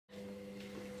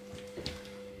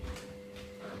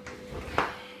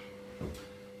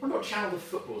What channel the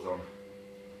football's on?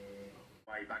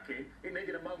 Way back in, it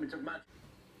needed a moment of magic.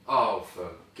 Oh,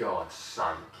 for God's sake.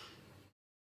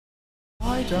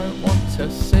 I don't want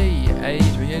to see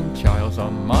Adrian Chiles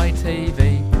on my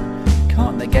TV.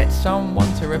 Can't they get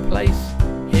someone to replace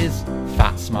his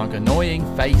fat, smug, annoying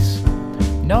face?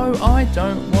 No, I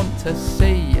don't want to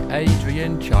see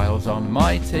Adrian Chiles on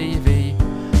my TV.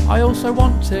 I also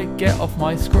want to get off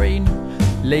my screen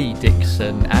Lee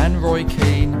Dixon and Roy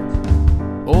Keane.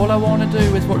 All I want to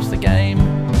do is watch the game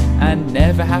and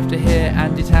never have to hear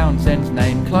Andy Townsend's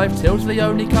name. Clive Tildesley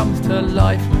only comes to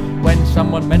life when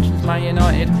someone mentions Man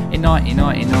United in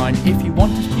 1999. If you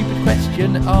want a stupid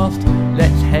question asked,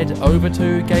 let's head over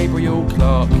to Gabriel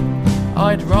Clark.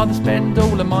 I'd rather spend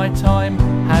all of my time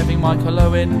having Michael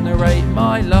Owen narrate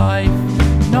my life.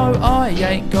 No, I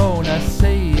ain't gonna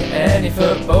see any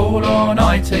football on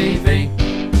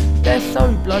ITV. They're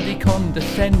so bloody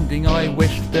condescending, I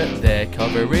wish that their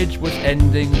coverage was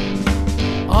ending.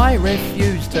 I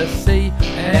refuse to see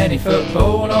any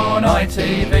football on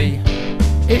ITV.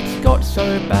 It's got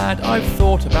so bad I've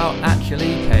thought about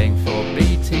actually paying for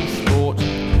BT Sport.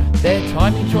 Their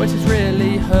timing choices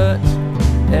really hurt.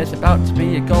 There's about to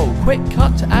be a goal, quick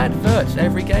cut to adverts.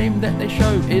 Every game that they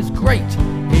show is great,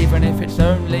 even if it's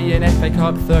only an FA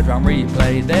Cup third round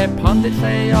replay. Their pundits,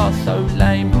 they are so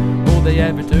lame, all they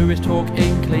ever do is talk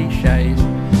in cliches.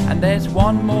 And there's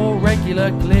one more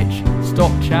regular glitch,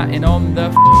 stop chatting on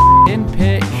the f***ing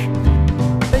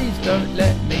pitch. Please don't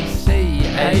let me see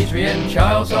Adrian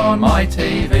Chiles on my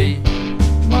TV.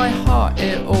 My heart,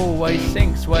 it always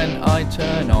sinks when I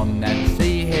turn on and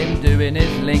see him doing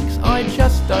his links. I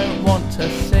just don't want to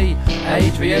see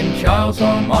Adrian Chiles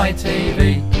on my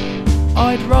TV.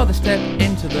 I'd rather step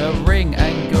into the ring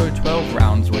and go 12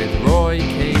 rounds with Roy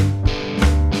Keane.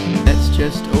 Let's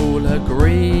just all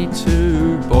agree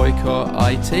to boycott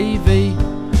ITV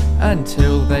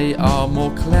until they are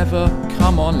more clever.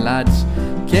 Come on lads,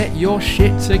 get your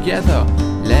shit together.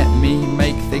 Let me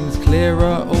make things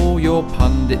clearer, all your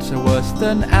pundits are worse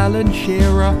than Alan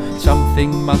Shearer.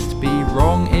 Something must be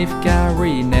wrong if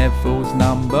Gary Neville's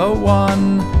number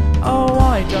one. Oh,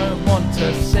 I don't want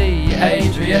to see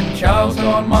Adrian Chiles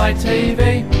on my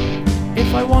TV.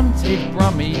 If I wanted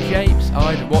Brummy Japes,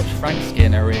 I'd watch Frank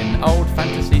Skinner in old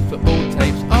fantasy football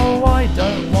tapes. Oh, I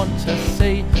don't want to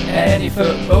see any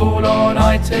football on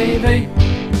ITV.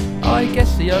 I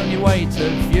guess the only way to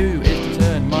view is to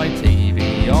turn my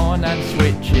TV on and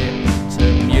switch it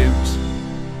to mute.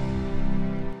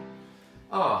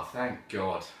 Oh, thank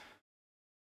God.